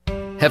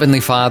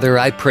Heavenly Father,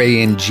 I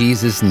pray in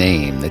Jesus'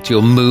 name that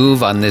you'll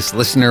move on this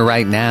listener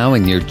right now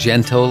in your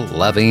gentle,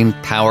 loving,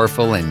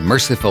 powerful, and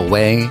merciful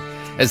way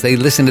as they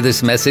listen to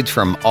this message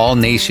from All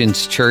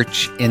Nations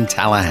Church in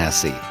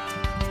Tallahassee.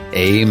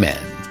 Amen.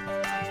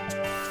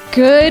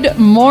 Good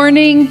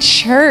morning,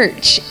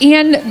 church.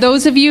 And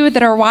those of you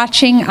that are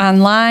watching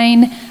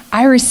online,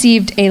 I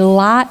received a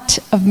lot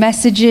of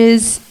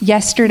messages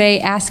yesterday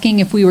asking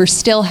if we were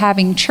still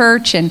having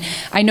church, and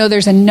I know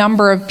there's a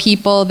number of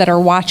people that are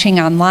watching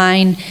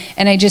online,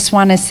 and I just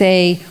want to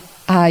say,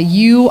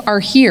 you are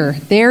here.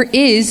 There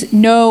is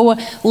no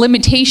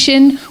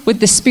limitation with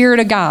the Spirit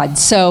of God,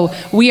 so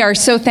we are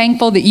so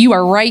thankful that you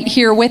are right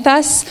here with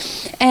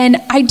us. And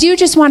I do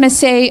just want to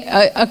say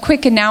a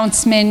quick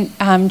announcement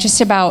just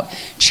about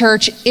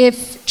church.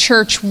 If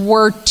church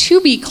were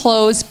to be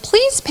closed,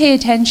 please pay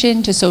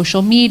attention to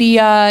social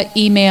media,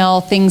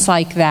 email, things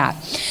like that.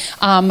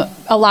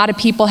 A lot of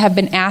people have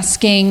been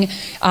asking,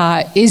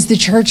 is the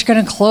church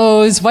going to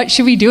close? What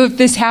should we do if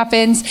this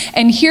happens?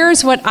 And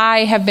here's what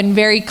I have been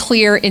very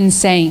clear in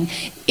saying.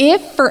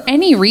 If for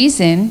any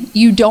reason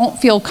you don't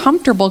feel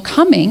comfortable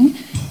coming,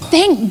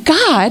 thank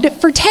God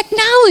for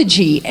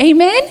technology.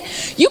 Amen?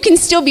 You can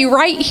still be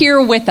right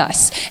here with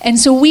us. And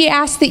so we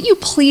ask that you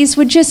please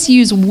would just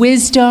use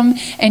wisdom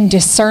and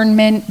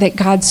discernment that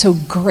God so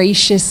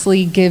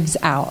graciously gives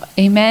out.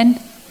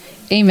 Amen?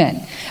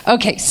 Amen.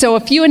 Okay, so a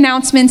few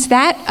announcements.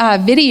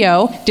 That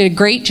video did a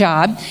great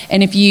job.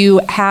 And if you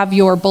have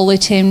your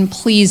bulletin,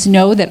 please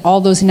know that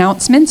all those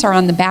announcements are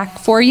on the back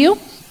for you.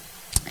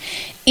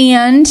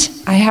 And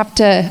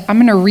I'm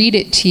going to read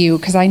it to you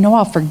because I know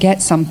I'll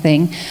forget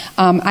something.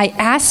 I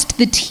asked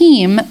the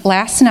team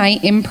last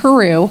night in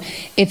Peru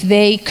if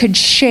they could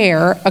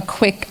share a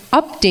quick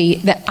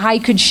update that I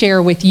could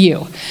share with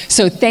you.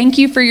 So thank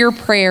you for your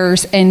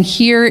prayers. And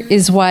here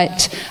is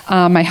what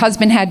my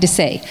husband had to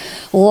say.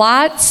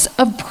 Lots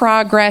of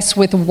progress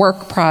with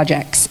work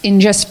projects. In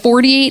just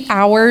 48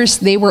 hours,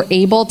 they were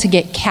able to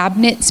get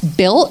cabinets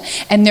built,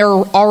 and they're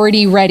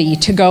already ready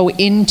to go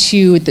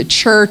into the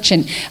church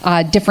and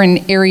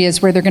different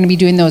areas where they're going to be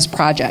doing those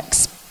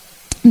projects.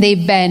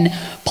 They've been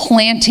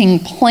planting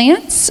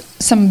plants,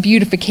 some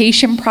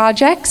beautification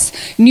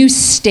projects. New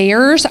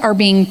stairs are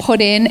being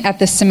put in at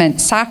the cement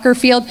soccer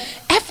field.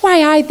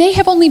 FYI, they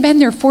have only been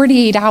there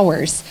 48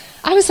 hours.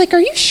 I was like, are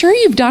you sure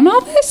you've done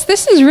all this?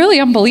 This is really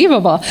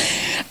unbelievable.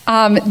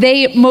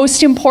 They,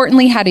 most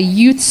importantly, had a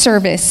youth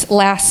service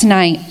last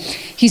night.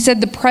 He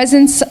said the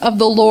presence of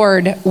the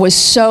Lord was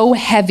so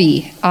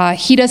heavy.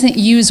 He doesn't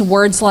use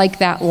words like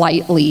that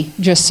lightly,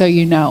 just so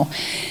you know.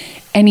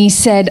 And he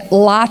said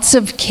lots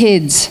of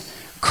kids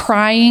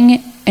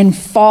crying and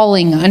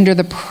falling under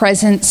the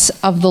presence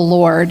of the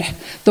Lord.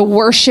 The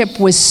worship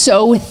was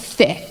so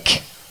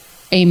thick.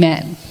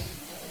 Amen.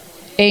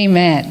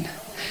 Amen.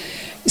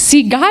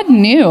 See, God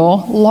knew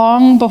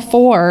long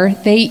before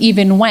they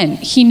even went.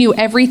 He knew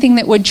everything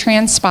that would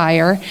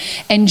transpire.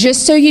 And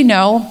just so you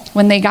know,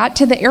 when they got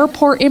to the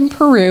airport in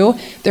Peru,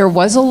 there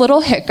was a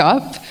little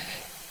hiccup,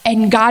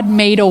 and God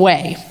made a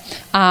way.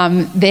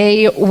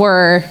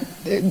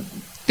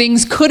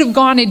 Things could have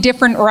gone a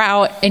different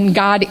route, and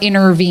God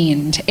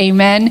intervened.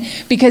 Amen?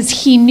 Because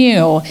he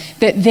knew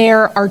that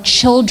there are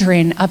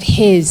children of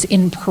his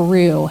in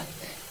Peru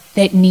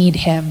that need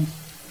him.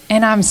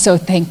 And I'm so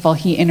thankful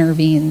he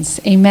intervenes.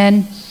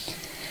 Amen?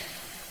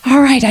 All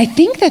right, I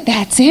think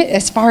that's it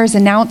as far as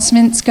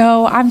announcements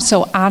go. I'm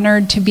so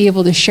honored to be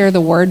able to share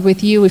the word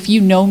with you. If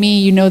you know me,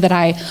 you know that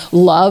I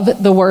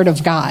love the word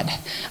of God.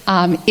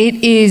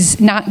 It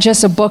is not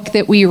just a book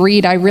that we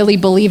read. I really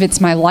believe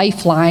it's my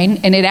lifeline,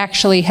 and it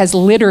actually has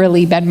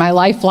literally been my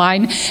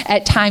lifeline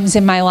at times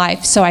in my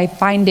life. So I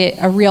find it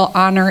a real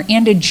honor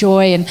and a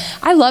joy, and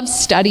I love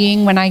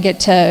studying when I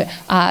get to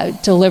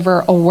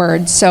deliver a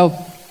word. So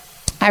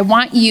I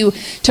want you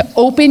to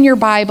open your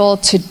Bible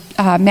to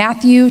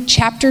Matthew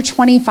chapter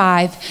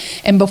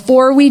 25. And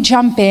before we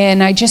jump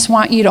in, I just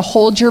want you to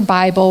hold your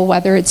Bible,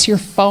 whether it's your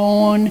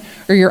phone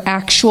or your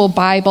actual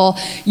Bible.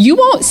 You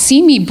won't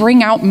see me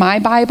bring out my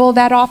Bible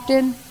that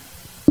often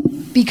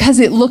because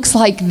it looks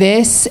like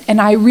this, and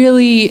I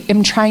really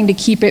am trying to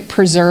keep it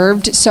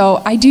preserved.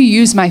 So I do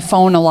use my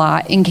phone a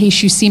lot. In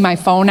case you see my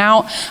phone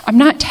out, I'm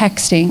not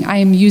texting. I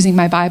am using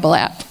my Bible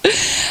app.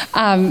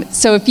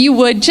 So if you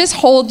would, just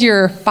hold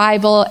your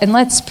Bible and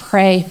let's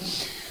pray.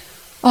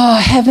 Oh,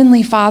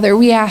 Heavenly Father,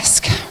 we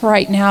ask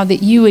right now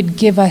that you would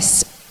give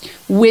us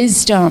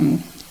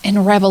wisdom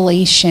and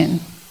revelation,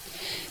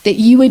 that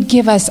you would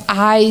give us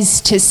eyes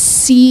to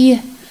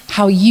see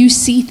how you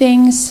see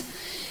things,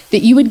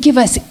 that you would give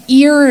us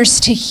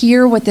ears to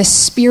hear what the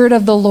Spirit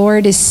of the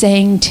Lord is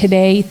saying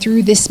today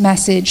through this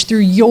message, through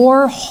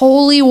your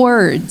holy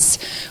words.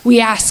 We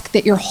ask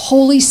that your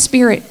Holy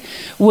Spirit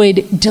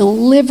would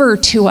deliver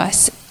to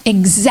us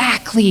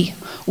exactly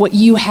what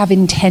you have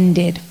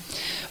intended.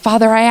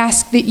 Father, I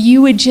ask that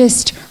you would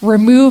just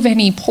remove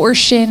any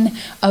portion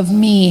of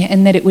me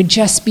and that it would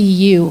just be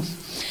you.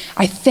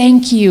 I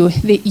thank you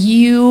that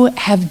you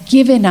have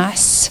given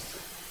us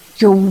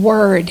your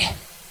word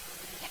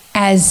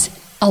as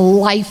a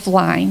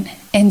lifeline,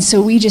 And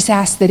so we just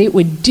ask that it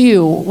would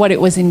do what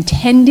it was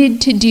intended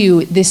to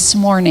do this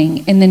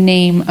morning in the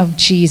name of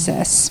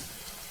Jesus.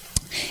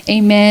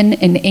 Amen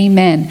and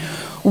amen.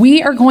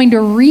 We are going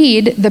to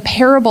read the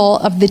parable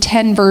of the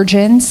 10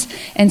 virgins.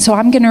 And so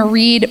I'm going to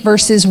read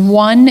verses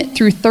 1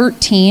 through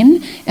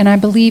 13, and I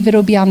believe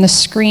it'll be on the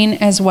screen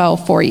as well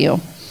for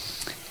you.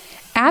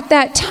 At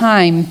that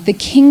time, the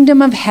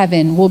kingdom of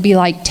heaven will be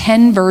like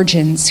 10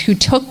 virgins who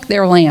took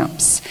their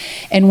lamps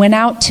and went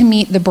out to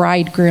meet the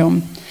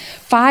bridegroom.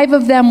 5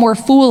 of them were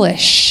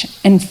foolish,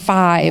 and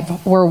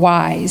 5 were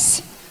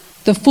wise.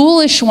 The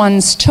foolish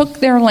ones took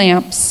their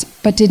lamps,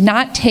 but did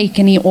not take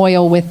any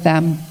oil with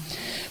them.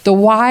 The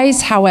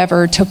wise,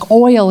 however, took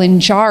oil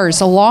in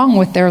jars along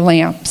with their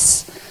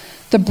lamps.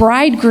 The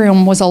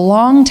bridegroom was a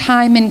long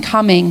time in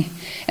coming,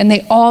 and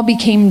they all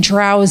became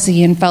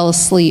drowsy and fell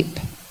asleep.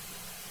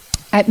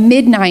 At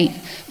midnight,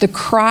 the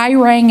cry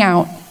rang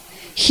out,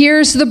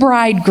 "Here's the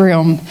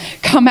bridegroom,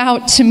 come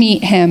out to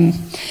meet him."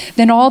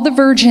 Then all the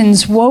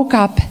virgins woke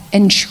up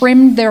and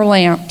trimmed their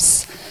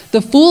lamps.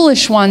 The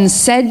foolish ones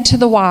said to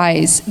the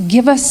wise,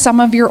 "Give us some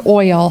of your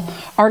oil,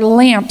 our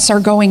lamps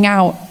are going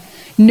out."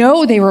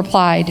 "No," they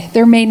replied,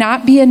 "there may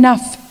not be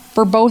enough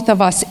for both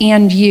of us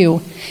and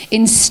you.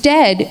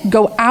 Instead,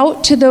 go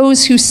out to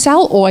those who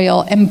sell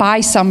oil and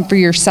buy some for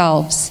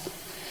yourselves."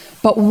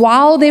 But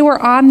while they were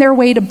on their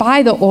way to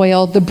buy the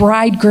oil, the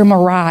bridegroom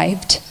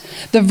arrived.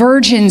 The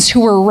virgins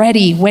who were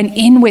ready went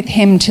in with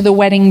him to the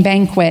wedding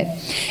banquet,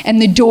 and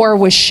the door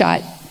was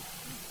shut.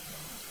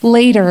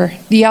 Later,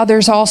 the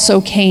others also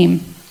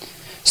came.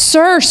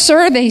 "Sir,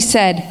 sir," they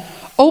said,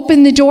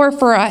 "open the door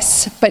for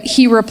us." But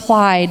he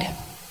replied,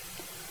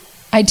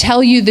 "I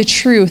tell you the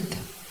truth,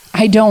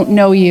 I don't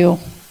know you.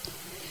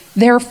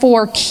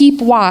 Therefore, keep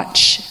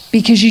watch,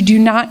 because you do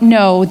not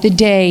know the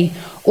day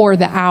or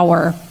the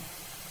hour."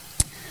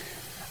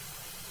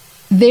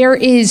 There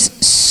is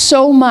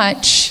so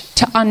much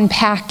to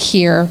unpack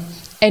here,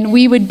 and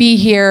we would be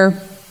here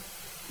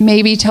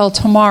maybe till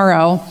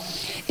tomorrow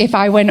if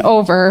I went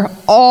over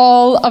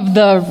all of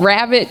the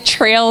rabbit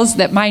trails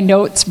that my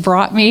notes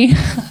brought me.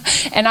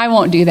 And I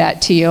won't do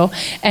that to you.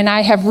 And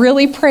I have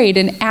really prayed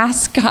and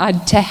asked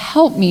God to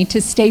help me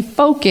to stay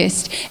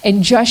focused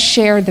and just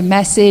share the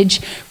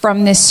message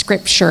from this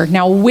scripture.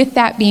 Now, with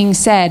that being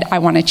said, I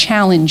want to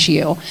challenge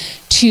you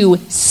to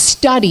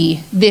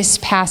study this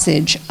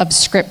passage of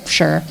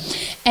scripture.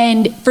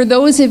 And for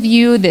those of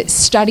you that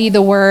study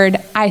the word,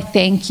 I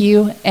thank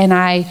you and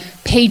I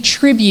pay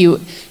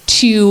tribute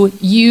to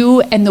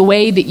you and the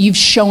way that you've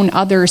shown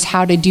others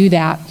how to do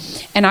that.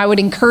 And I would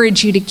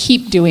encourage you to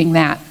keep doing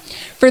that.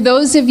 For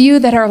those of you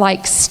that are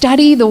like,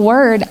 study the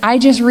word, I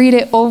just read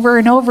it over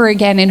and over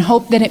again and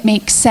hope that it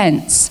makes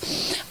sense.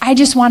 I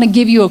just want to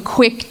give you a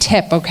quick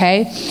tip,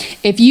 okay?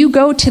 If you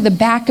go to the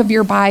back of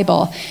your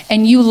Bible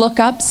and you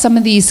look up some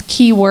of these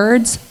key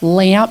words,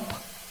 lamp,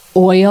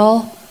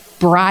 oil,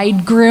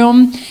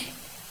 bridegroom,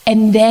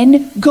 and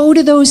then go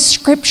to those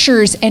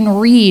scriptures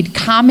and read.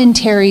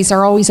 Commentaries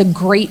are always a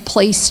great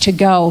place to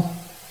go.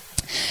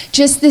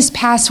 Just this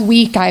past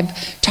week,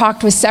 I've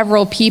talked with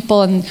several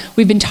people, and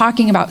we've been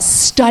talking about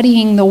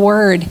studying the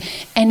Word.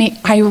 And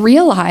I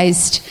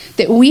realized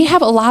that we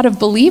have a lot of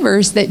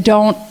believers that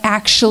don't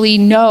actually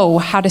know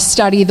how to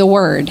study the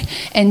Word.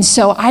 And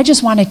so I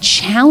just want to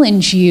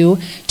challenge you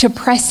to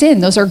press in.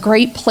 Those are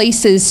great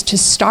places to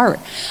start.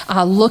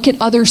 Look at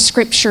other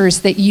scriptures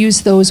that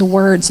use those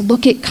words.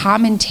 Look at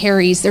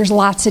commentaries. There's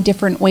lots of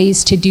different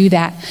ways to do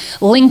that.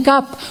 Link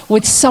up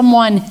with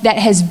someone that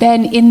has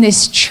been in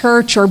this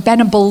church or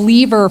been a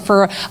believer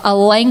for a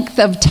length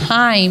of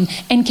time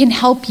and can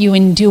help you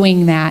in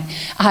doing that.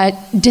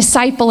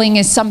 Discipling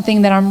is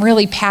something that I'm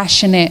really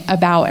passionate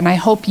about, and I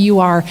hope you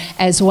are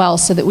as well,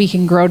 so that we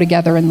can grow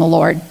together in the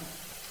Lord.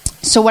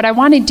 So what I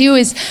want to do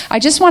is I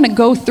just want to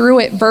go through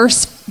it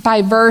verse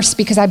by verse,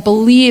 because I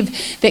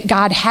believe that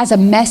God has a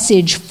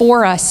message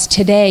for us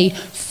today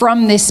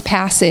from this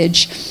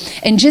passage.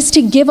 And just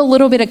to give a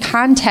little bit of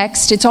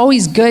context, it's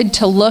always good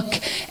to look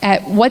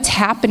at what's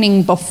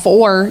happening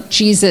before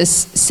Jesus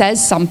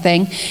says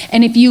something.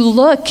 And if you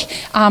look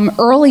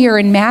earlier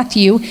in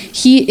Matthew,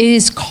 he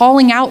is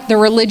calling out the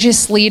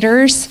religious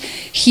leaders.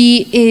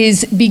 He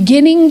is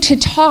beginning to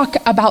talk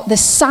about the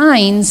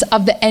signs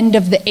of the end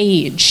of the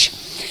age.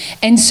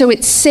 And so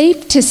it's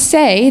safe to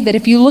say that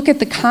if you look at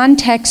the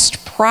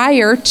context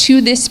prior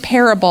to this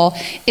parable,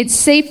 it's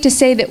safe to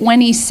say that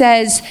when he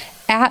says,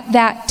 at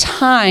that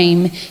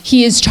time,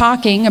 he is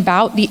talking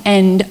about the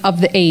end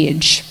of the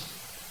age.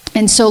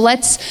 And so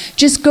let's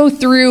just go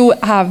through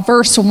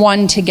verse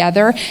 1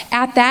 together.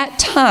 At that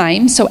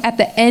time, so at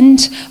the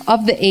end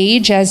of the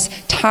age, as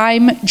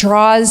time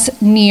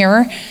draws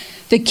near,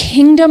 the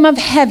kingdom of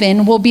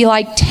heaven will be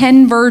like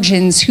 10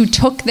 virgins who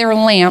took their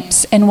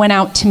lamps and went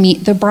out to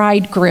meet the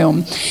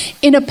bridegroom.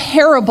 In a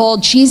parable,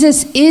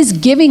 Jesus is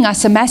giving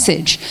us a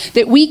message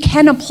that we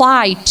can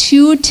apply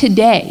to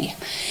today.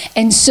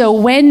 And so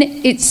when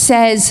it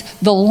says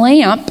the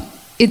lamp,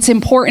 it's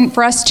important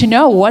for us to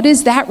know, what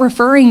is that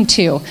referring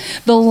to?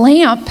 The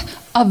lamp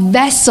a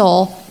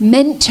vessel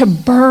meant to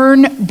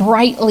burn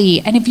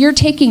brightly. And if you're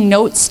taking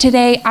notes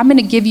today, I'm going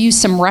to give you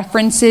some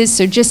references,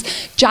 so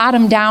just jot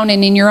them down,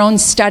 and in your own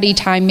study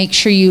time, make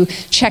sure you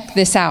check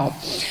this out.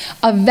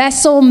 A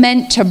vessel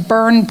meant to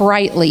burn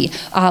brightly.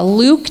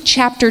 Luke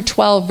chapter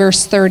 12,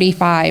 verse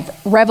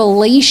 35.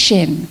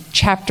 Revelation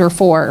chapter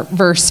 4,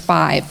 verse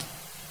 5.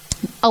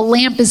 A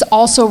lamp is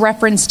also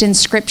referenced in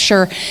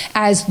Scripture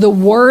as the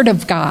Word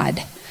of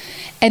God.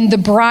 And the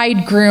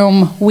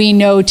bridegroom we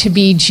know to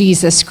be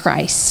Jesus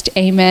Christ.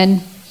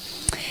 Amen.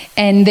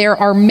 And there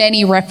are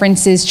many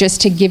references, just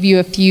to give you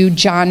a few.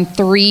 John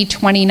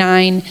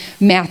 3:29,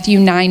 Matthew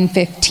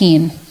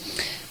 9:15.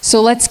 So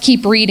let's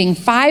keep reading.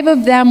 5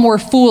 of them were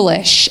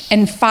foolish,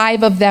 and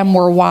 5 of them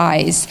were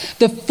wise.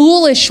 The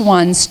foolish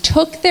ones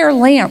took their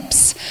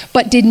lamps,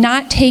 but did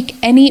not take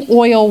any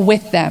oil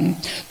with them.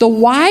 The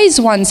wise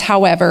ones,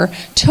 however,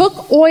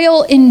 took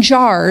oil in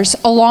jars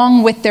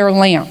along with their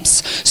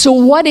lamps. So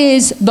what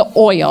is the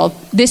oil?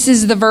 This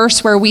is the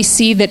verse where we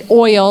see that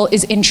oil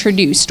is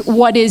introduced.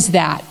 What is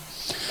that?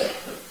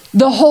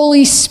 The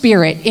Holy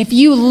Spirit. If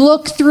you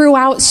look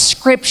throughout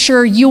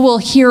Scripture, you will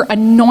hear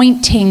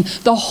anointing,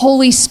 the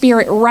Holy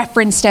Spirit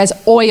referenced as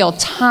oil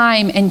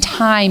time and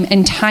time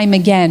and time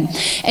again.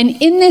 And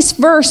in this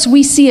verse,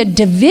 we see a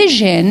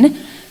division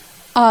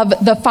of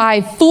the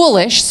 5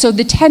 foolish. So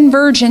the 10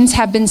 virgins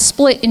have been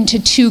split into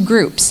 2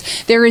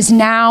 groups. There is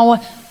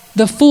now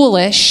the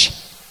foolish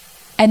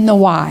and the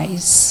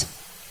wise.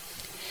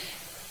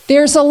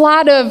 There's a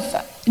lot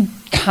of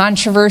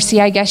controversy,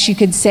 I guess you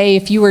could say,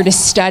 if you were to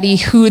study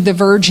who the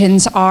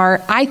virgins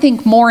are. I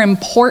think more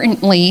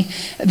importantly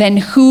than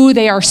who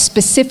they are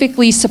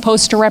specifically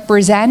supposed to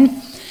represent,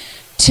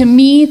 to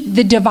me,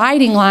 the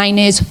dividing line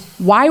is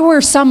why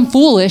were some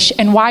foolish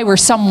and why were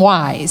some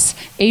wise?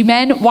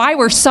 Amen? Why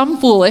were some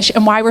foolish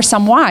and why were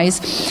some wise?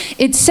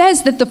 It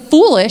says that the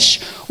foolish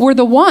were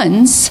the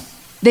ones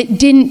that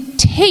didn't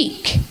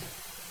take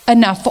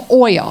enough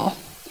oil.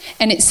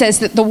 And it says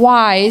that the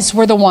wise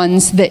were the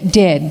ones that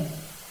did.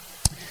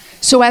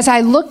 So as I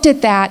looked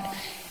at that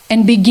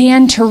and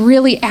began to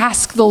really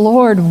ask the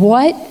Lord,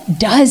 what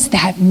does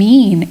that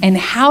mean? And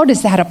how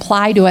does that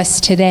apply to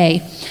us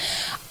today?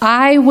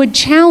 I would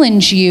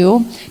challenge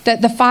you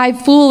that the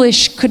 5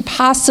 foolish could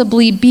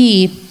possibly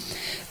be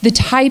the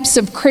types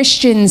of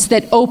Christians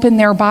that open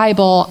their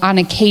Bible on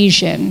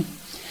occasion.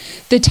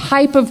 The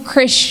type of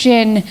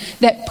Christian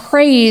that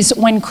prays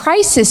when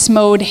crisis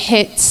mode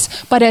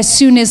hits, but as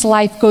soon as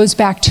life goes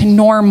back to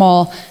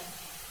normal,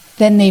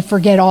 then they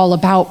forget all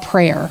about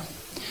prayer.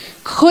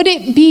 Could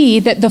it be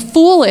that the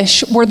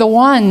foolish were the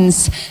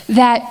ones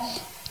that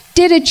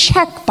did a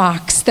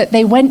checkbox that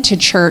they went to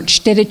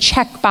church, did a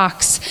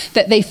checkbox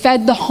that they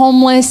fed the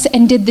homeless,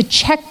 and did the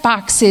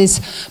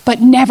checkboxes,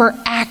 but never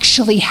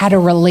actually had a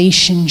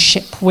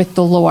relationship with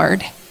the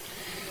Lord?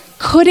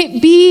 Could it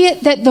be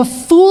that the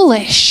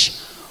foolish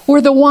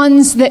were the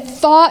ones that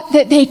thought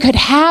that they could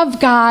have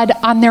God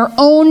on their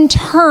own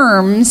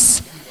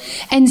terms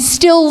and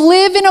still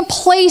live in a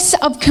place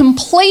of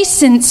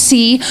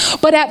complacency,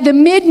 but at the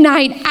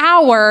midnight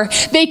hour,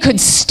 they could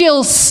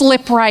still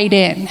slip right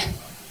in?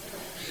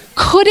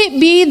 Could it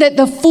be that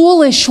the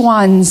foolish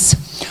ones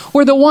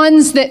were the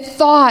ones that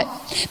thought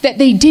that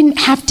they didn't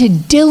have to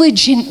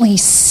diligently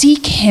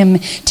seek Him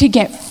to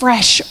get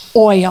fresh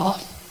oil?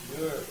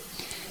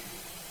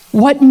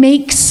 What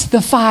makes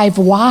the 5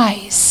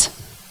 wise?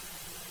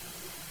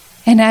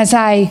 And as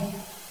I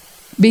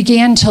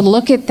began to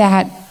look at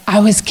that, I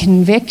was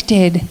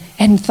convicted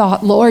and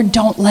thought, Lord,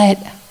 don't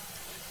let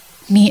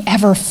me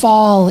ever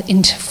fall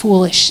into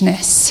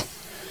foolishness.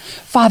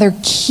 Father,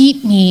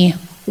 keep me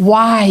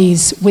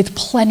wise with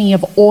plenty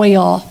of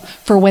oil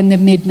for when the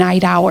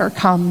midnight hour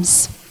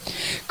comes.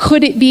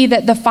 Could it be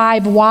that the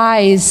 5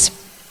 wise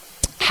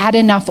had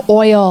enough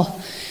oil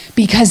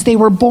because they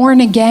were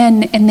born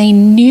again and they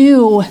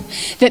knew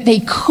that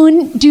they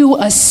couldn't do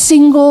a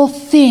single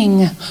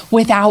thing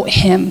without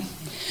Him?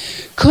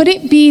 Could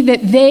it be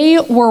that they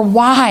were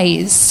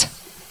wise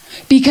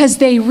because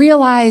they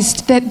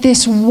realized that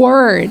this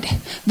word,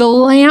 the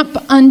lamp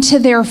unto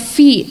their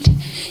feet,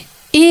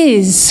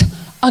 is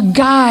a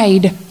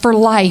guide for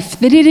life,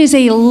 that it is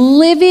a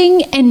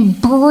living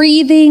and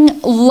breathing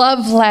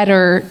love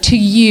letter to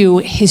you,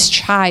 His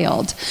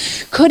child?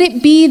 Could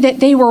it be that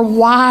they were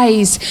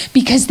wise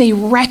because they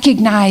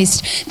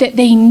recognized that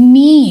they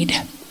need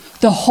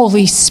the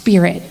Holy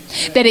Spirit,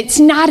 that it's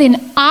not an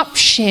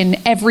option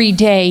every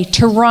day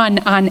to run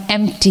on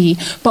empty,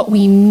 but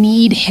we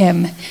need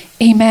Him?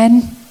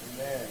 Amen.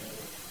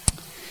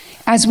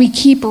 As we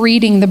keep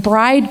reading, the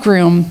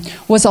bridegroom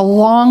was a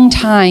long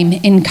time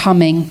in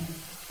coming,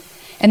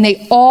 and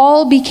they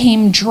all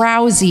became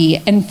drowsy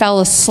and fell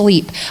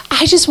asleep.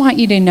 I just want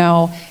you to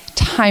know,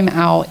 time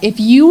out. If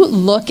you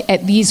look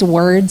at these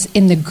words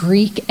in the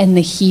Greek and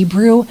the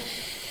Hebrew,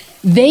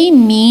 they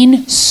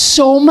mean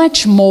so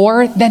much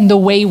more than the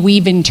way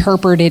we've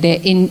interpreted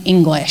it in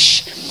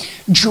English.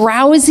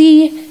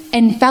 Drowsy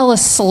and fell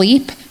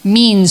asleep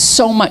means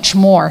so much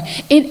more.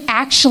 It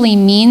actually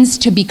means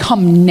to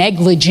become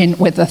negligent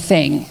with a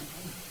thing.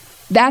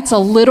 That's a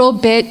little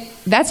bit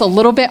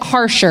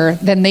harsher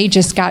than they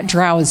just got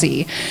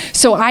drowsy.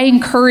 So I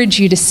encourage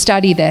you to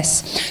study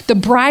this. The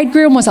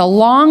bridegroom was a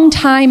long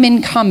time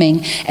in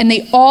coming, and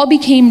they all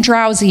became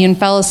drowsy and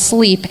fell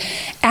asleep.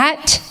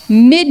 At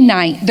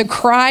midnight, the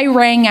cry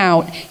rang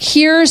out,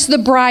 "Here's the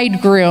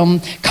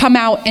bridegroom, come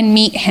out and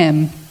meet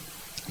him."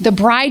 The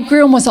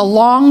bridegroom was a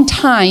long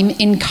time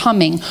in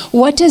coming.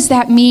 What does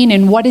that mean,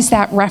 and what is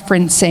that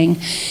referencing?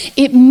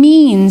 It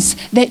means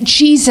that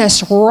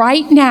Jesus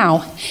right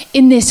now,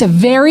 in this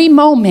very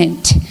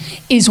moment,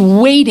 is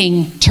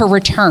waiting to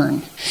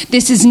return.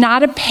 This is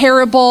not a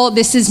parable.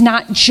 This is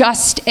not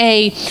just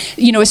a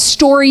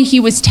story he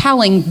was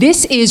telling.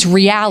 This is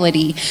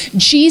reality.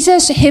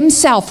 Jesus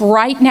himself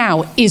right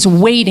now is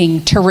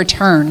waiting to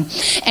return.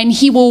 And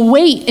he will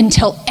wait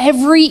until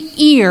every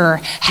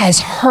ear has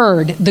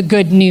heard the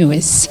good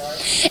news.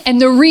 And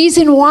the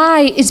reason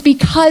why is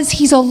because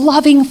he's a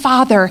loving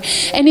father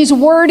and his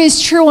word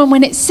is true. And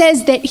when it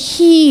says that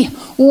he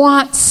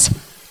wants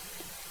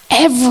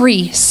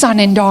every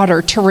son and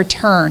daughter to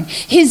return,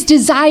 his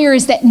desire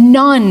is that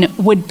none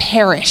would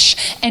perish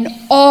and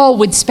all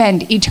would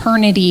spend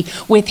eternity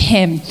with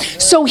him.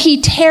 So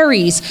he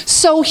tarries,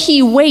 so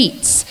he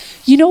waits.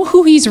 You know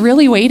who he's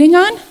really waiting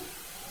on?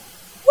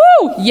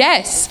 Woo!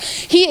 Yes,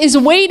 he is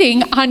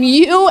waiting on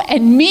you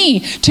and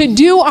me to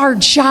do our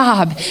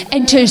job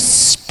and to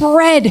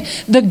spread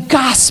the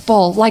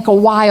gospel like a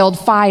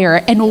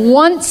wildfire. And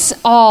once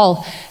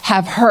all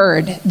have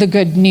heard the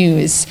good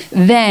news,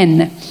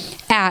 then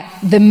at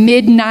the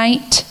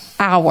midnight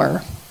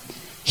hour,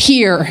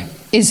 here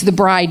is the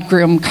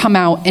bridegroom, come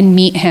out and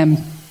meet him.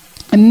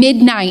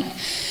 Midnight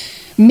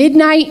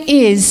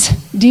is,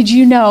 did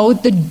you know,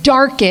 the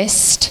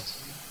darkest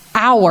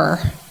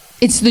hour.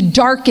 It's the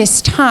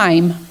darkest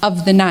time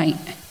of the night.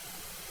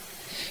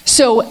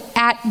 So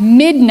at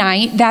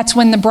midnight, that's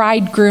when the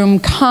bridegroom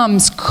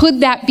comes.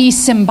 Could that be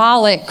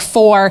symbolic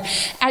for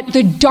at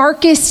the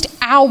darkest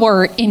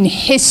hour in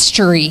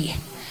history,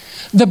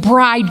 the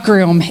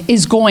bridegroom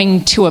is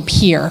going to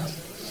appear?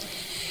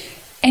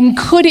 And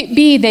could it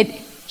be that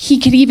he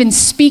could even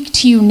speak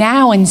to you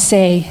now and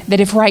say that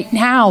if right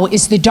now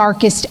is the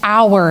darkest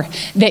hour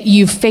that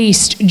you've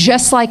faced,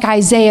 just like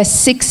Isaiah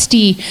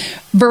 60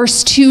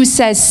 verse 2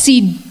 says,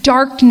 "See,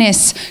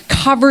 darkness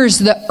covers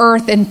the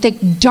earth and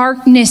thick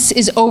darkness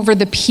is over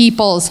the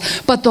peoples,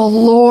 but the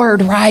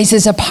Lord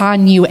rises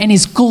upon you and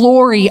his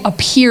glory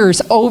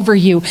appears over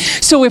you."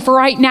 So if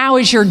right now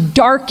is your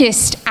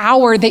darkest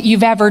hour that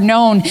you've ever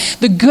known,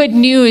 the good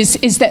news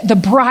is that the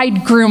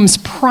bridegroom's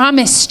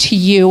promise to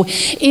you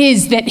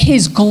is that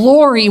his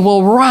glory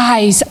will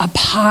rise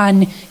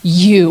upon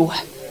you.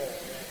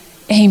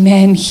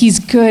 Amen. He's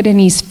good and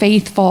he's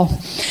faithful.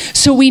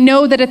 So we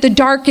know that at the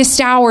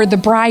darkest hour, the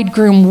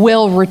bridegroom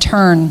will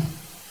return.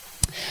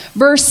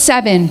 Verse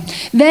 7,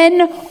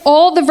 "Then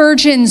all the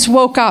virgins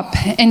woke up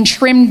and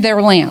trimmed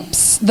their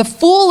lamps. The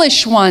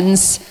foolish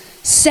ones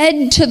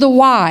said to the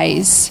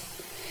wise,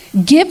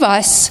 'Give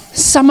us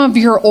some of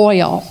your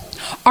oil.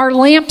 Our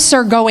lamps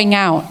are going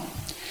out.'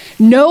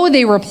 'No,'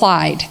 they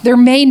replied, 'there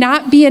may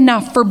not be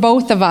enough for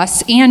both of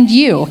us and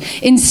you.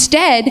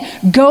 Instead,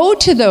 go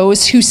to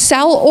those who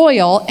sell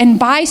oil and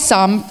buy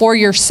some for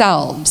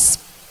yourselves.'"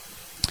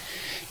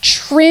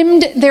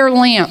 Trimmed their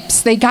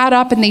lamps. They got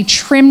up and they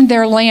trimmed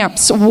their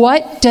lamps.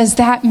 What does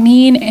that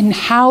mean, and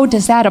how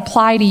does that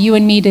apply to you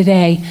and me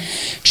today?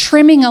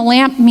 Trimming a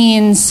lamp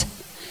means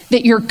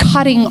that you're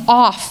cutting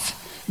off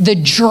the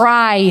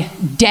dry,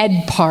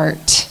 dead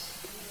part.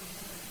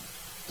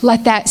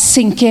 Let that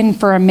sink in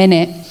for a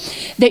minute.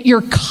 That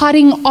you're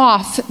cutting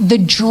off the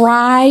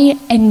dry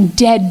and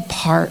dead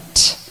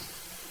part.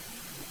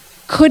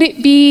 Could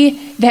it be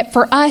that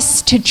for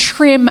us to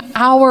trim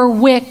our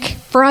wick,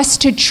 for us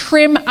to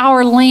trim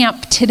our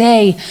lamp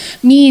today,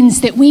 means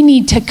that we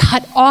need to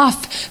cut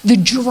off the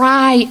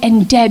dry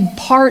and dead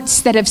parts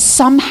that have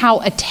somehow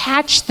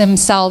attached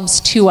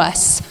themselves to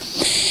us?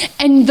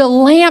 And the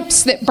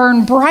lamps that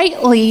burn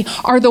brightly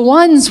are the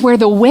ones where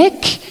the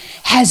wick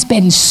has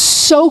been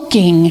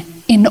soaking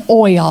in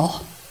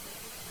oil.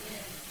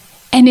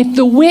 And if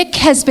the wick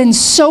has been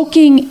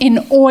soaking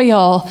in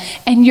oil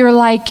and you're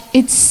like,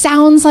 it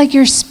sounds like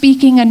you're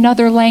speaking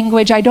another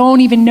language, I don't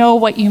even know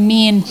what you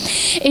mean.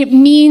 It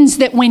means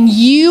that when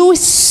you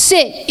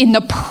sit in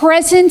the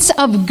presence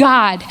of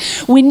God,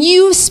 when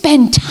you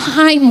spend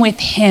time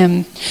with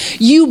him,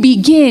 you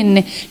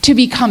begin to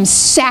become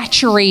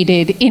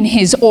saturated in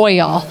his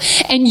oil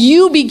and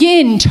you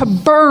begin to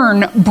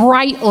burn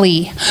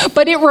brightly.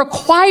 But it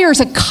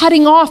requires a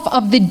cutting off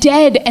of the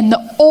dead and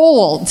the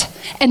old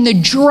and the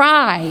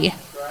dry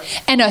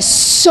and a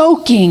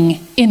soaking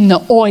in the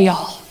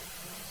oil.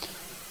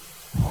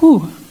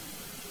 Whew.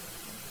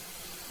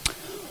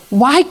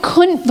 Why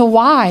couldn't the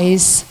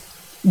wise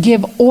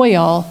give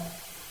oil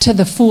to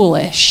the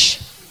foolish?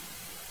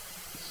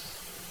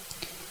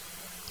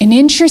 An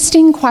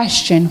interesting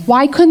question.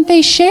 Why couldn't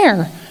they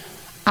share?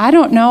 I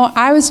don't know.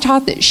 I was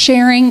taught that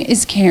sharing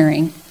is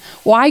caring.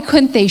 Why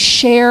couldn't they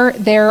share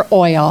their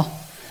oil?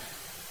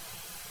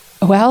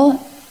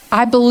 Well,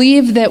 I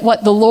believe that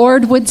what the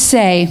Lord would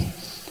say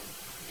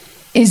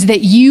is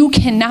that you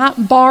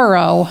cannot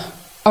borrow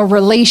a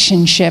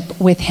relationship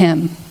with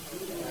him.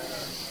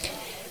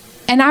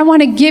 And I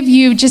want to give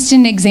you just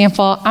an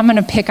example. I'm going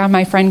to pick on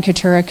my friend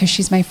Keturah because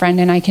she's my friend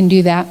and I can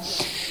do that.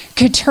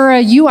 Keturah,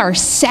 you are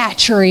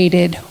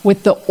saturated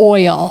with the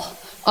oil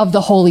of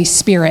the Holy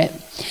Spirit.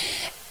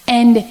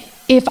 And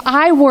if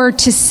I were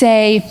to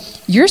say,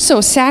 you're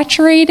so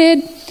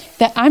saturated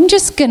that I'm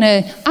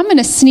going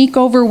to sneak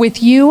over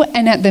with you,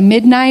 and at the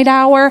midnight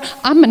hour,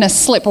 I'm going to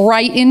slip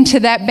right into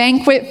that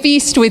banquet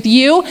feast with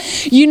you.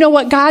 You know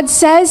what God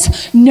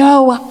says?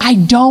 No, I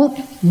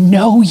don't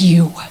know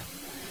you.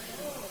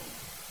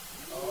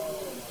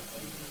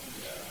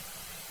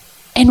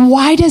 And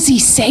why does he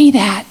say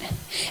that?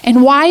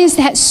 And why is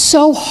that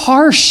so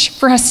harsh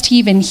for us to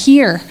even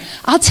hear?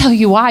 I'll tell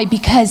you why.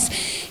 Because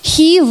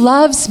he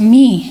loves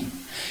me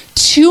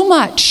too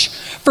much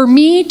for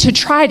me to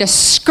try to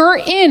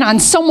skirt in on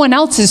someone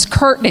else's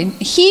curtain.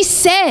 He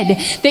said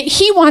that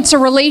he wants a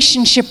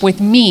relationship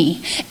with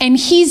me, and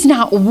he's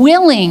not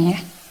willing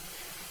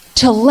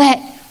to let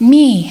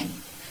me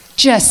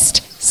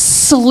just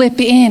slip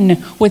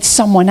in with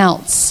someone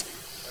else.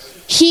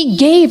 He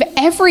gave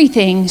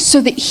everything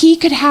so that he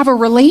could have a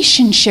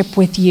relationship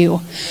with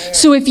you.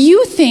 So if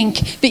you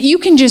think that you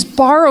can just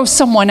borrow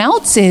someone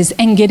else's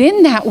and get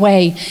in that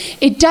way,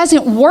 it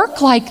doesn't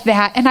work like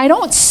that. And I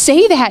don't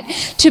say that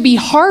to be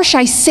harsh.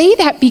 I say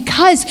that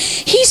because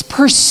he's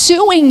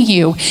pursuing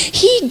you.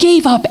 He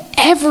gave up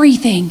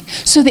everything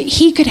so that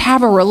he could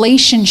have a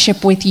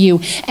relationship with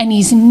you. And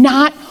he's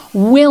not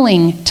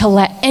willing to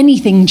let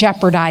anything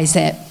jeopardize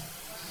it.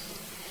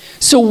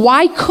 So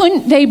why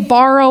couldn't they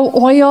borrow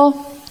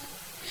oil?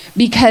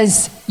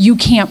 Because you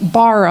can't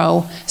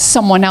borrow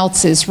someone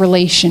else's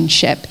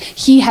relationship.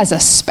 He has a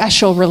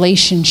special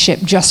relationship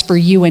just for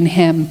you and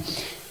him.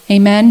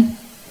 Amen?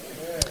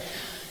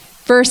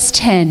 Verse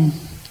 10,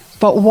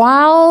 but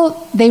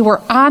while they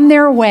were on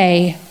their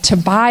way to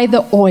buy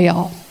the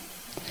oil,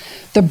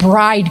 the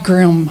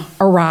bridegroom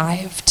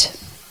arrived.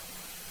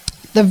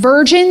 The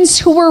virgins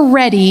who were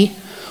ready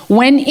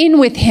went in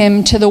with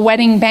him to the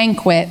wedding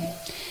banquet,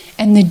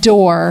 and the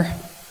door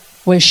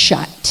was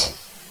shut.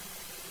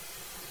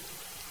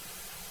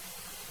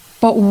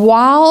 But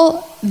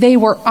while they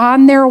were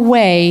on their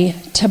way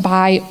to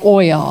buy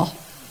oil,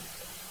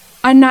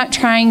 I'm not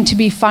trying to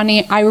be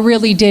funny. I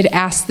really did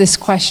ask this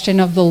question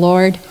of the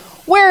Lord.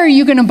 Where are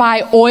you going to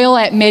buy oil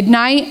at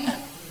midnight?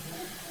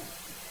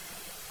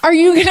 Are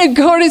you going to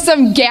go to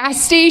some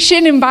gas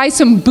station and buy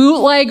some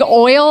bootleg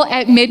oil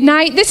at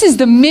midnight? This is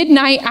the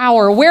midnight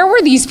hour. Where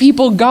were these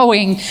people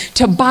going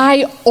to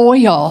buy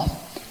oil?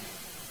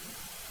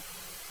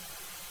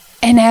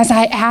 And as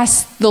I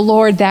asked the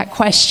Lord that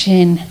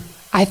question,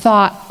 I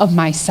thought of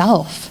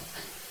myself.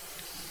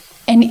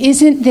 And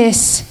isn't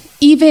this,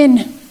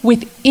 even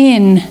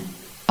within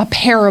a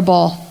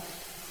parable,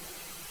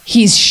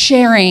 he's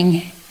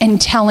sharing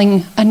and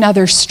telling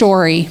another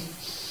story.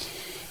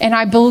 And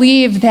I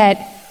believe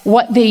that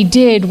what they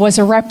did was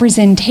a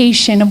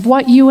representation of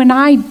what you and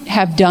I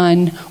have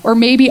done, or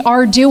maybe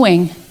are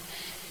doing.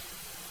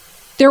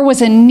 There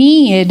was a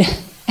need,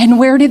 and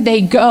where did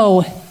they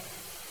go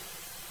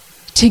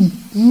to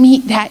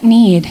meet that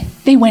need?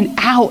 They went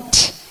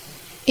out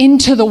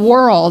into the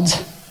world.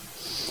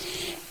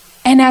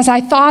 And as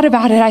I thought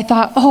about it, I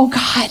thought, oh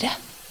God,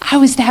 I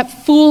was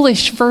that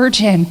foolish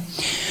virgin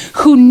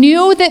who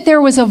knew that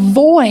there was a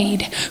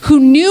void, who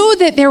knew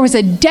that there was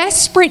a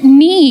desperate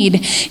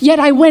need, yet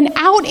I went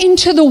out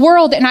into the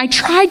world and I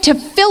tried to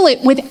fill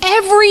it with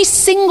every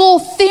single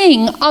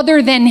thing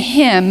other than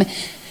him.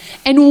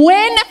 And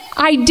when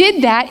I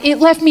did that, it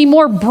left me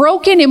more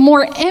broken and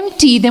more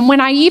empty than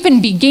when I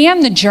even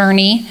began the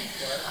journey,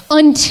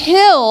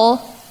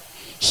 until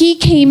he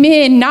came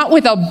in not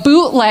with a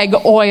bootleg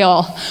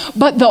oil,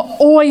 but the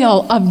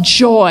oil of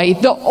joy,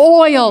 the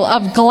oil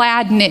of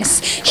gladness.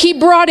 He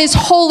brought his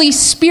Holy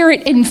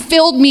Spirit and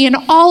filled me, and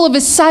all of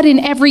a sudden,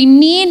 every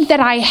need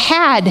that I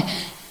had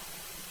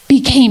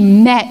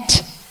became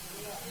met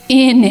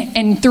in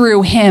and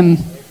through him.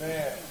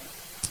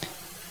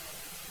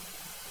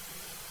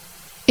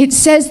 It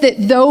says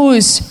that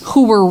those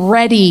who were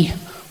ready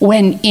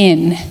went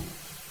in.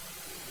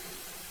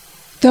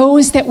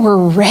 Those that were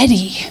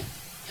ready.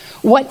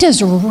 What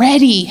does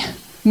ready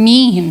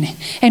mean?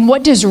 And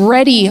what does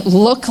ready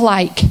look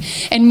like?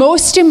 And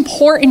most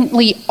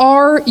importantly,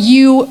 are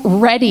you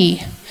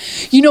ready?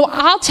 You know,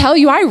 I'll tell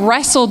you, I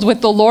wrestled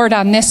with the Lord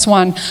on this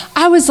one.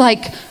 I was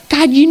like,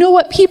 God, you know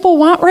what people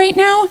want right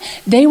now?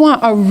 They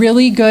want a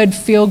really good,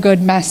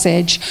 feel-good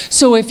message.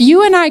 So if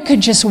you and I could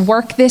just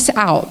work this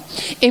out,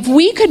 if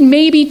we could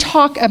maybe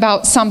talk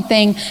about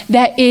something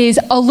that is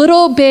a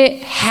little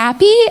bit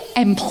happy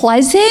and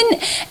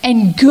pleasant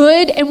and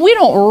good, and we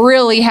don't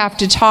really have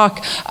to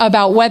talk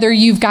about whether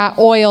you've got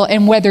oil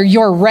and whether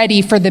you're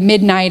ready for the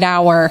midnight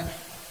hour.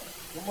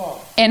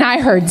 And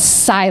I heard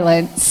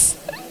silence.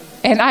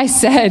 And I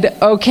said,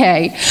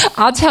 okay.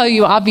 I'll tell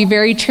you, I'll be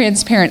very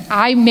transparent.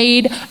 I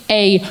made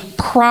a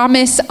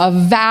promise, a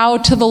vow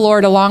to the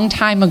Lord a long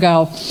time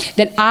ago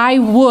that I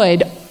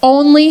would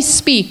only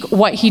speak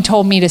what he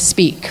told me to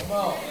speak.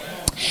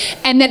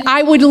 And that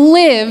I would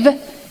live,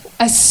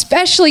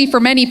 especially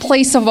from any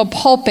place of a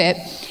pulpit,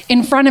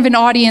 in front of an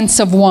audience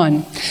of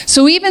one.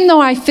 So even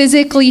though I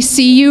physically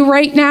see you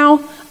right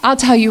now, I'll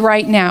tell you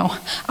right now,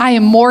 I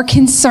am more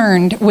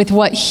concerned with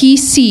what he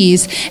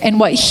sees and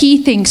what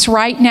he thinks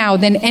right now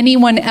than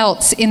anyone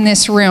else in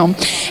this room.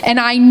 And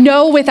I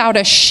know without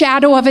a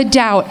shadow of a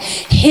doubt,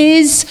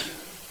 his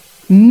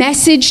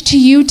message to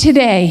you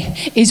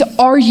today is,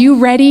 are you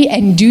ready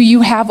and do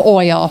you have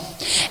oil?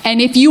 And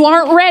if you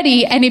aren't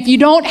ready and if you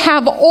don't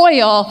have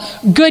oil,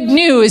 good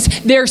news,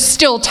 there's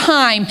still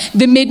time.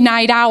 The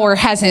midnight hour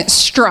hasn't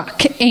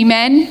struck.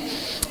 Amen?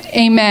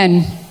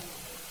 Amen.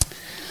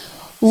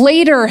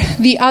 Later,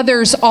 the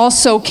others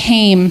also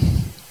came.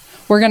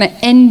 We're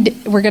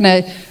going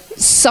to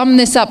sum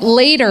this up.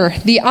 Later,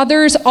 the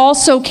others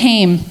also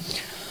came.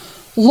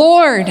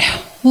 Lord,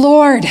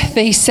 Lord,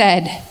 they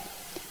said,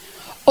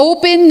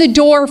 open the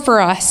door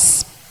for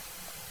us.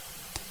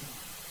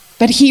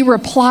 But he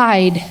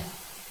replied,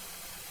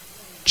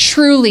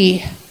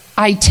 truly,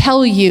 I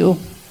tell you,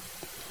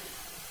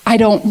 I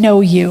don't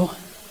know you.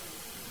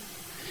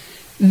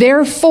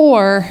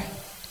 Therefore,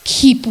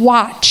 keep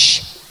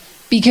watch,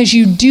 because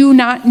you do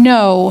not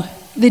know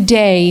the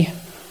day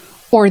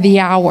or the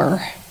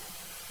hour.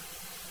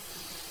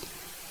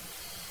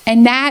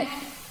 And that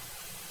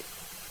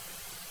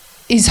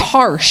is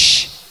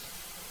harsh.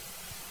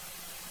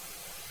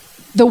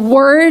 The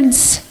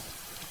words,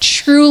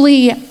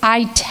 truly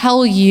I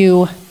tell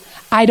you,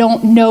 I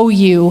don't know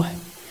you,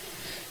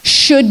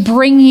 should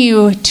bring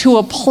you to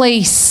a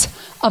place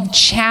of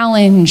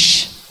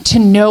challenge to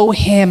know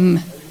him.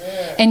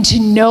 Amen. And to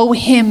know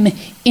him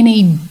in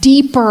a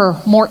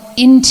deeper, more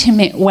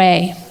intimate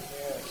way.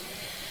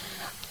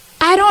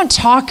 I don't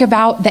talk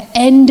about the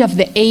end of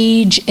the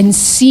age and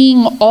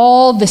seeing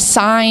all the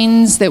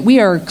signs that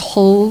we are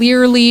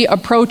clearly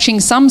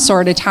approaching some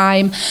sort of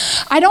time.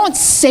 I don't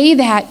say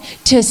that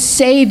to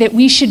say that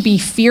we should be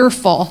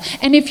fearful.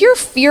 And if you're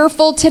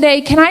fearful today,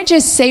 can I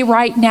just say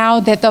right now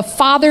that the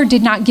Father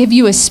did not give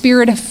you a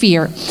spirit of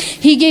fear.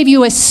 He gave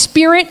you a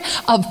spirit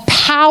of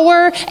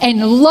power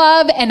and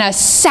love and a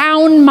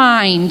sound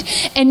mind.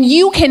 And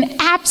you can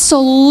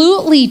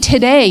absolutely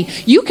today,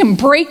 you can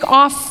break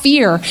off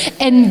fear,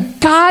 and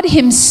God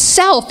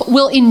himself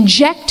will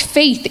inject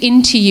faith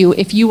into you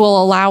if you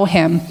will allow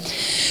him.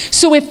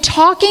 So if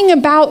talking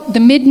about the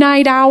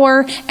midnight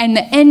hour and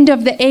the end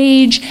of the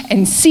age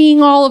and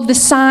seeing all of the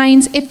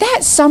signs, if that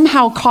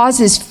somehow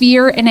causes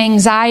fear and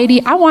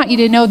anxiety, I want you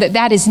to know that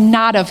that is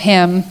not of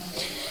him.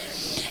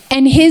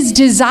 And his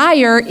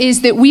desire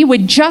is that we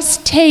would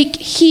just take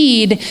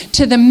heed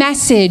to the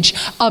message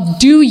of,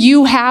 do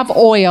you have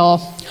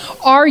oil?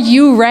 Are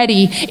you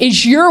ready?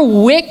 Is your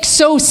wick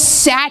so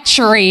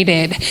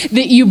saturated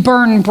that you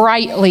burn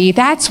brightly?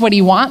 That's what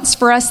he wants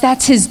for us.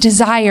 That's his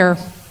desire.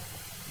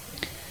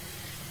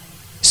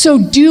 So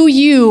do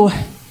you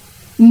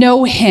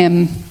know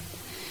him?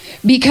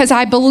 Because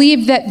I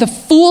believe that the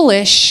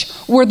foolish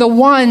were the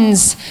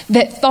ones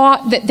that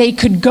thought that they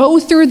could go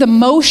through the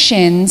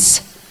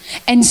motions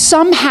and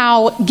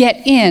somehow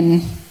get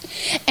in.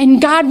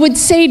 And God would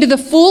say to the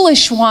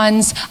foolish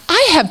ones,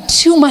 I have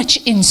too much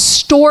in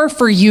store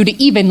for you to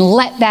even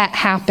let that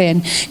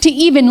happen, to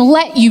even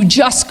let you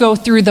just go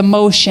through the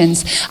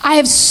motions. I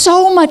have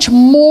so much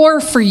more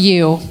for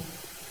you.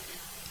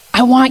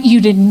 I want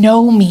you to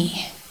know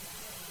me.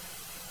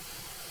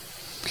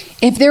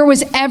 If there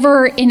was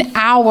ever an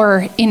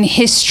hour in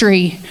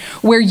history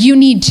where you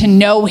need to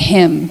know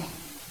him,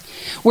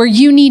 where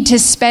you need to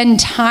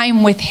spend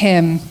time with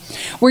him,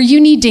 where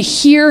you need to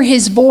hear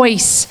his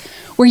voice,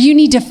 where you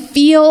need to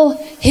feel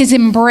his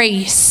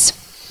embrace,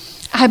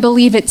 I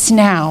believe it's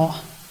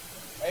now.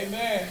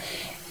 Amen.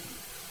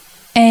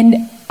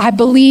 And I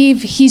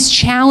believe he's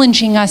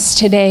challenging us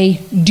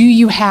today. Do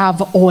you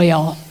have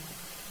oil?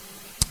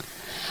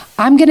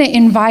 I'm going to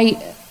invite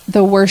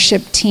the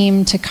worship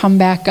team to come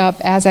back up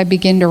as I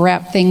begin to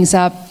wrap things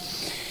up.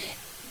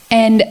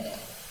 And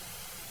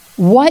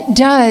what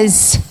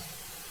does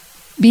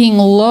being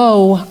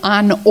low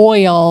on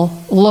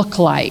oil look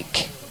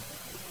like?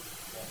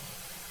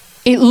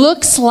 It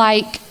looks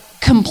like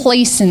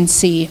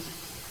complacency.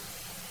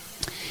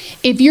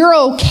 If you're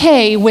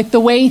okay with the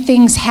way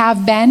things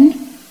have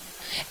been,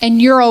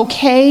 and you're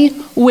okay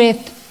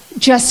with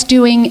just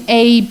doing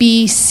A,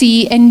 B,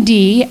 C, and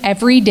D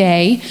every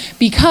day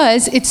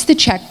because it's the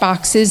check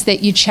boxes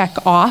that you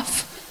check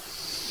off.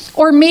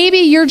 Or maybe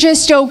you're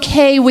just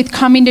okay with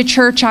coming to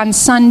church on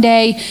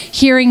Sunday,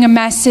 hearing a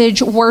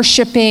message,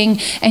 worshiping,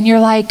 and you're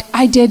like,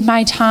 I did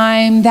my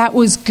time, that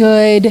was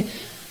good.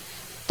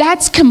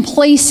 That's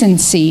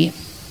complacency.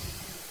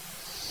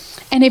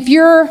 And if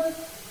you're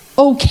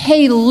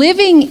okay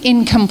living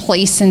in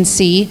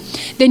complacency,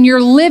 then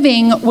you're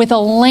living with a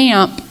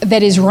lamp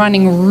that is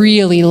running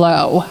really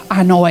low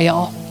on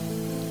oil.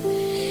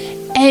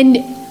 And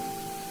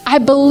I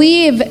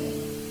believe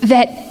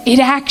that it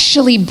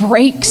actually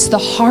breaks the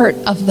heart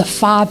of the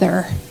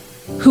Father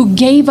who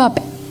gave up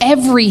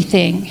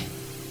everything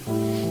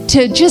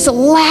to just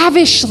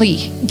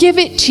lavishly give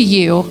it to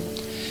you,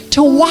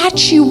 to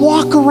watch you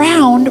walk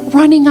around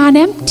running on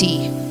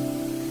empty.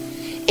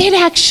 It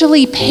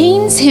actually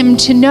pains him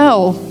to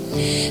know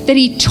that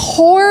he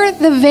tore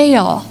the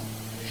veil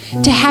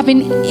to have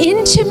an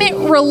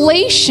intimate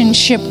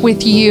relationship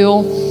with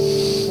you,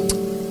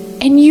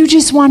 and you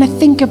just want to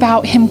think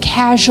about him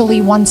casually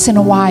once in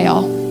a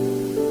while.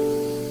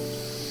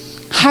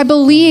 I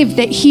believe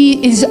that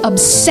he is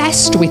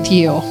obsessed with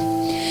you,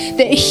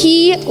 that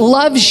he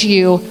loves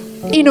you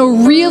in a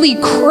really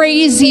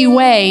crazy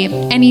way,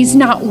 and he's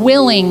not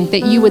willing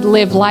that you would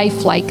live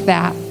life like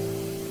that.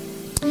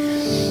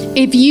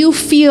 If you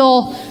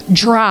feel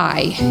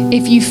dry,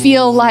 if you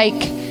feel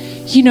like,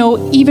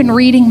 even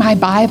reading my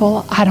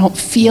Bible, I don't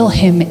feel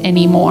him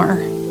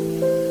anymore.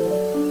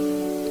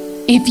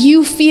 If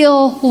you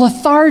feel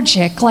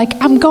lethargic, like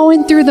I'm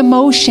going through the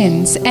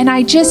motions and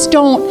I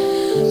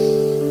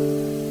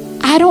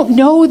don't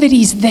know that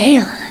he's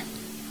there,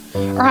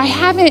 or I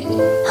haven't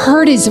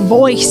heard his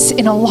voice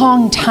in a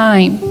long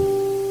time,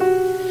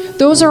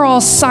 those are all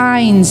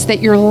signs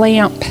that your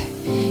lamp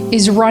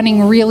is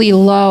running really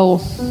low.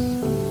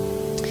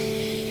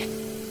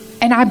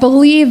 And I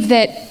believe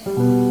that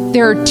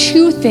there are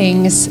two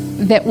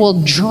things that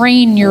will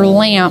drain your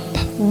lamp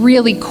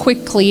really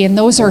quickly, and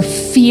those are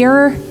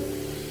fear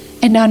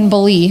and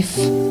unbelief.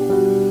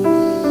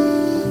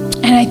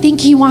 And I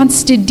think he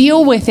wants to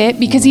deal with it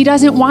because he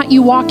doesn't want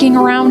you walking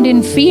around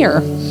in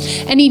fear.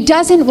 And he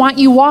doesn't want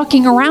you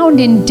walking around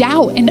in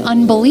doubt and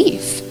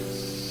unbelief.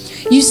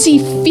 You see,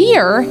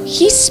 fear,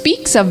 he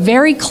speaks of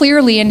very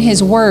clearly in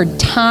his word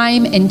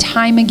time and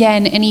time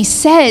again. And he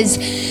says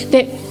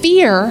that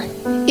fear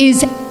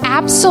is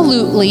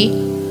absolutely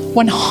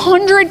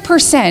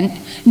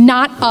 100%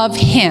 not of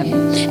him.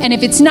 And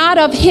if it's not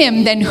of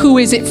him, then who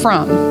is it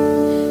from?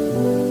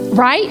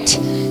 Right?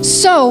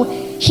 So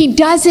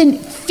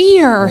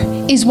fear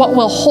is what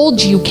will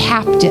hold you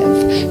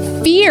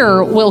captive.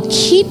 Fear will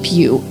keep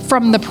you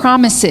from the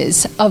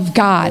promises of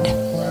God.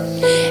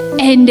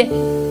 And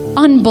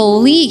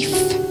unbelief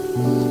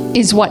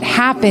is what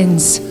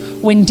happens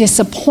when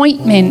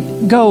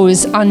disappointment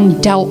goes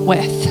undealt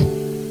with.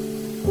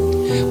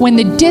 When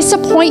the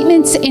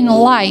disappointments in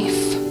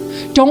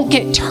life don't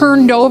get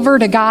turned over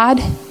to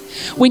God,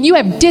 when you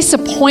have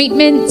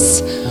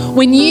disappointments,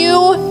 when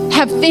you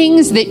have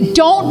things that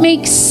don't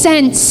make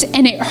sense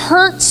and it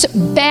hurts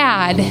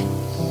bad,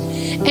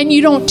 and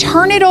you don't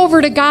turn it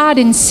over to God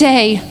and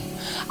say,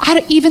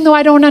 even though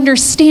I don't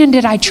understand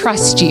it, I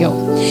trust you.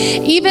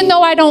 Even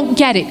though I don't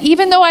get it,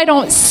 even though I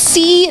don't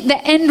see the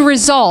end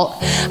result,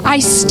 I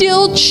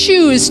still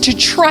choose to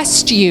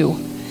trust you.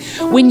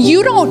 When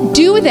you don't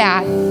do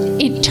that,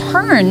 it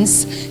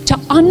turns to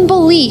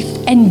unbelief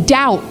and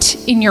doubt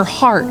in your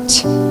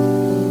heart.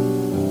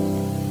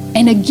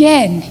 And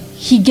again,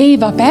 he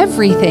gave up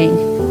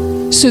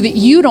everything so that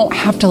you don't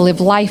have to live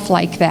life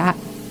like that.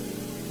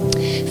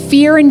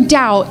 Fear and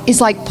doubt is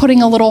like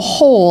putting a little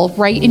hole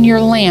right in your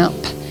lamp,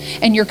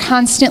 and you're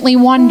constantly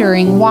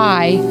wondering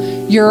why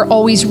you're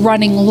always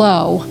running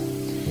low.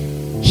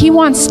 He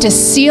wants to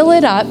seal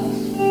it up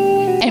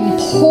and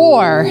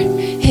pour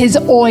his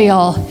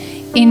oil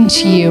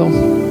into you.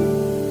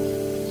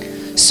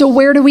 So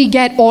where do we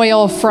get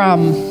oil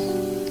from?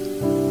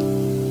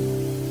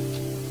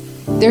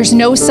 There's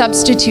no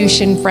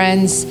substitution,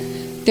 friends.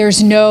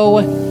 There's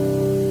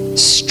no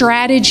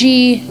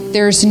strategy.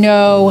 There's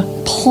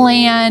no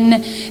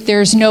plan.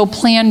 There's no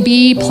plan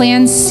B,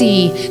 plan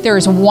C. There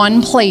is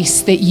one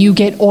place that you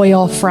get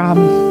oil from,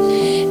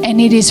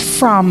 and it is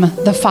from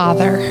the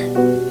Father.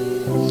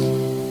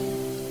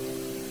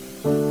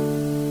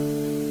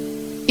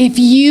 If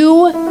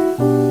you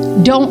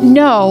don't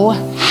know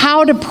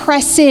how to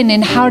press in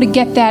and how to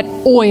get that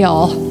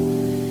oil,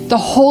 the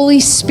Holy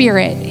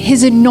Spirit,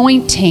 his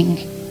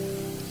anointing,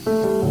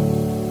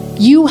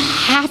 you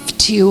have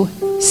to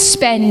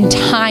spend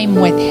time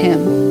with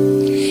him.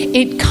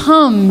 It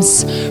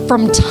comes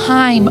from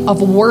time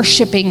of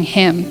worshiping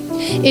him.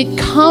 It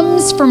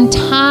comes from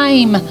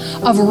time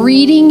of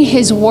reading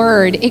his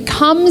word. It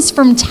comes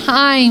from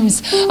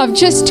times of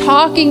just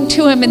talking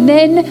to him. And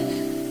then,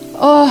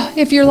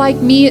 if you're like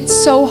me, it's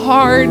so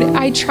hard.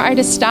 I try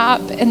to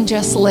stop and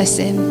just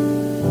listen.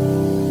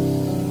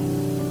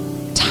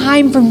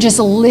 Time from just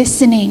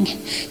listening.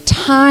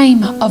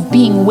 Time of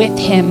being with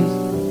him.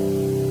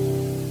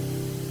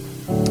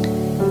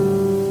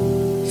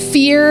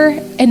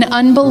 Fear and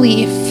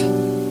unbelief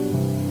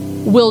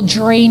will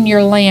drain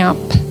your lamp.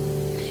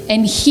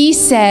 And he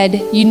said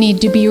you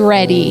need to be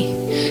ready,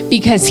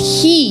 because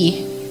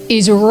he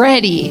is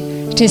ready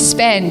to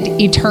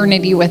spend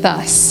eternity with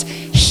us.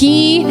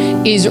 He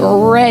is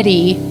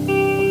ready,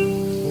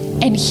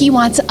 and he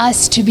wants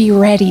us to be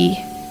ready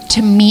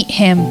to meet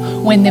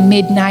him when the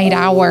midnight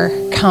hour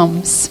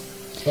comes.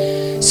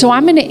 So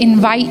I'm going to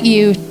invite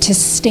you to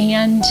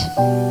stand,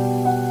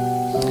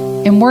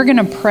 and we're going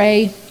to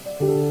pray.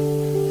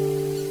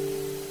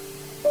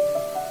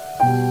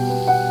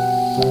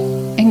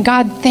 And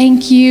God,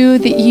 thank you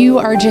that you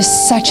are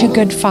just such a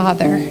good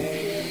Father.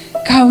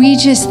 God, we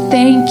just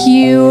thank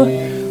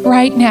you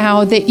right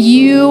now that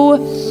you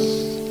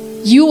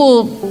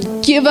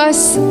will give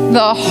us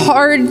the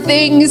hard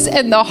things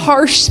and the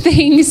harsh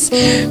things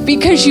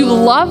because you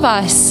love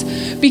us,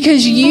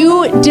 because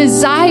you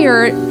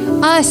desire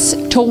us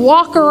to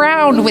walk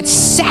around with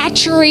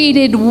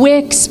saturated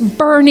wicks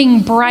burning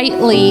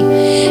brightly.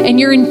 And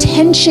your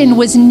intention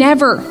was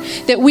never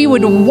that we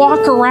would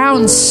walk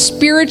around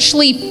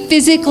spiritually,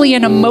 physically,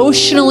 and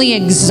emotionally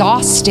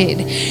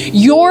exhausted.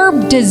 Your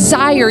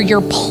desire,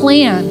 your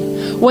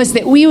plan was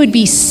that we would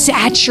be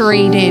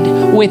saturated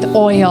with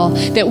oil,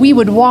 that we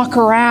would walk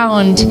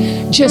around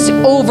just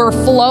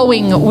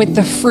overflowing with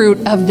the fruit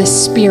of the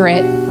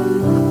Spirit.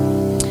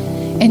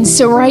 And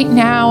so right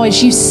now,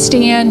 as you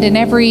stand and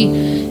every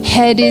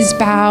head is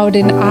bowed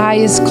and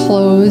eyes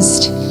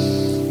closed,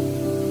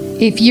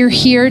 if you're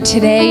here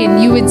today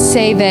and you would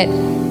say that,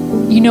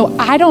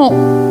 I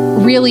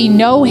don't really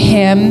know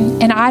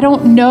him, and I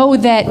don't know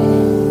that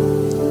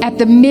at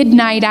the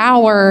midnight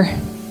hour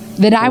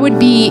that I would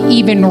be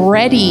even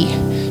ready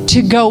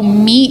to go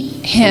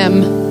meet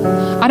him.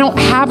 I don't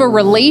have a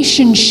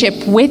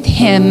relationship with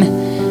him,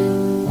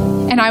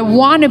 and I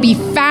want to be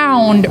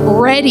found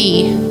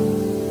ready.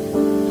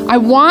 I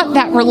want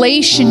that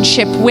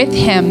relationship with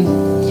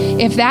him.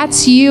 If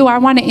that's you, I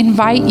want to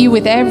invite you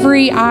with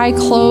every eye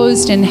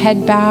closed and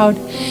head bowed.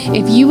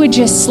 If you would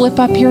just slip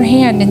up your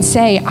hand and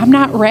say, I'm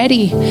not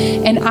ready,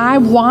 and I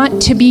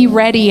want to be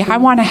ready. I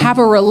want to have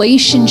a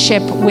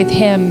relationship with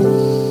him.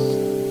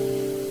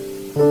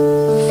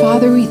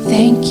 Father, we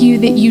thank you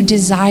that you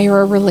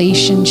desire a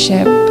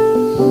relationship.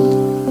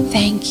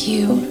 Thank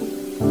you.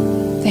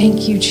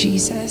 Thank you,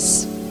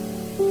 Jesus.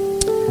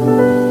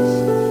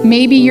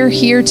 Maybe you're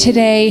here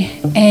today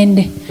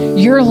and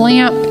your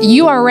lamp,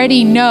 you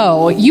already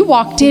know, you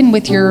walked in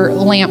with your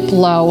lamp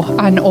low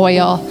on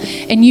oil,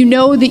 and you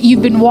know that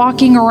you've been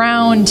walking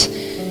around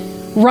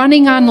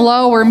running on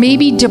low or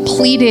maybe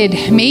depleted.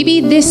 Maybe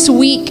this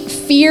week,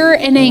 fear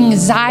and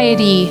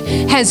anxiety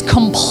has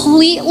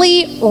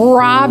completely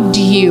robbed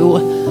you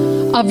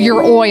of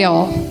your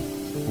oil.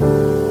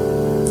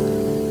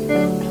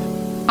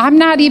 I'm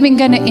not even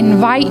going to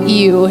invite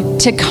you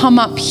to come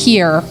up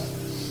here.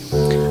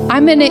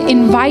 I'm going to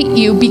invite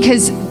you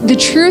because the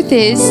truth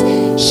is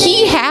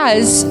he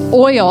has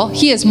oil.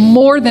 He has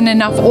more than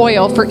enough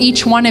oil for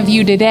each one of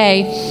you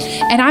today.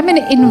 And I'm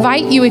going to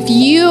invite you, if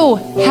you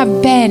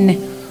have been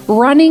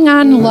running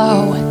on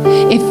low,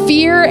 if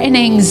fear and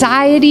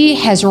anxiety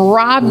has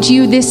robbed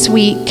you this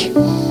week,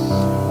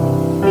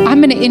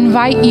 I'm going to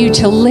invite you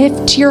to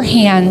lift your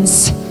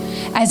hands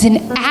as an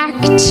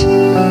act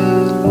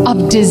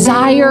of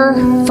desire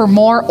for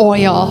more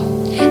oil,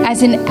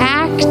 as an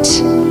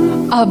act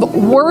of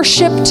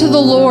worship to the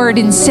Lord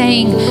and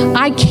saying,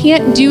 I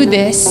can't do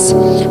this.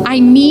 I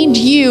need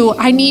you.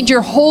 I need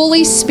your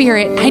Holy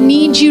Spirit. I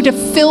need you to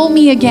fill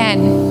me again.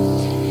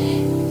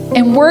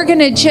 And we're going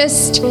to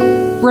just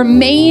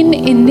remain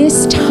in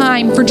this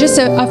time for just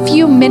a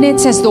few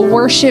minutes as the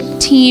worship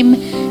team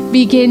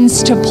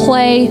begins to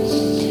play.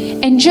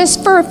 And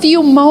just for a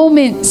few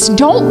moments,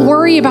 don't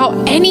worry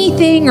about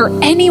anything or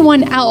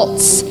anyone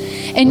else.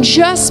 And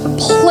just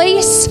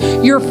place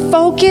your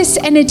focus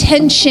and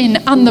attention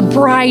on the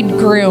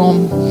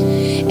bridegroom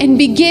and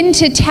begin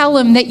to tell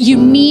him that you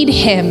need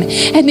him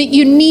and that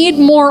you need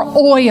more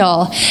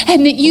oil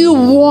and that you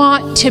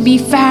want to be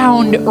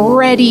found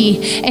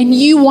ready and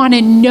you want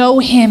to know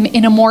him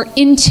in a more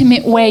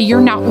intimate way.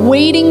 You're not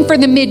waiting for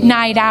the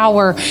midnight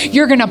hour.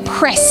 You're going to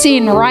press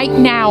in right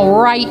now,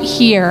 right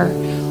here.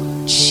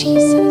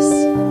 Jesus.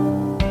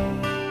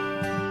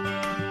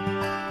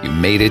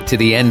 Made it to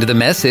the end of the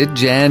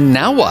message, and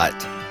now what?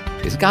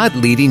 Is God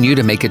leading you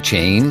to make a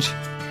change?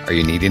 Are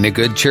you needing a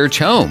good church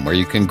home where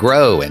you can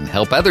grow and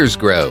help others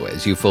grow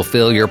as you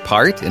fulfill your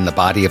part in the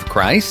body of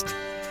Christ?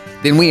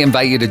 Then we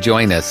invite you to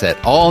join us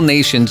at All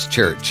Nations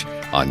Church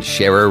on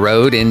Sharer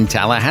Road in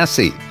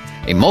Tallahassee,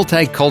 a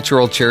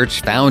multicultural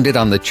church founded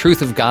on the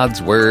truth of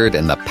God's Word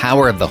and the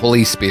power of the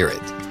Holy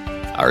Spirit.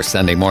 Our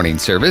Sunday morning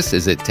service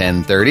is at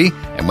 10:30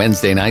 and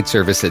Wednesday night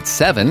service at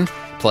 7,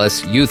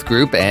 plus youth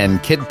group and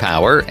kid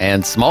power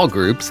and small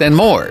groups and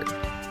more.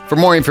 For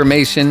more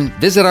information,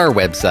 visit our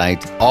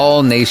website,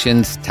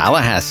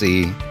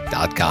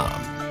 allnationstallahassee.com.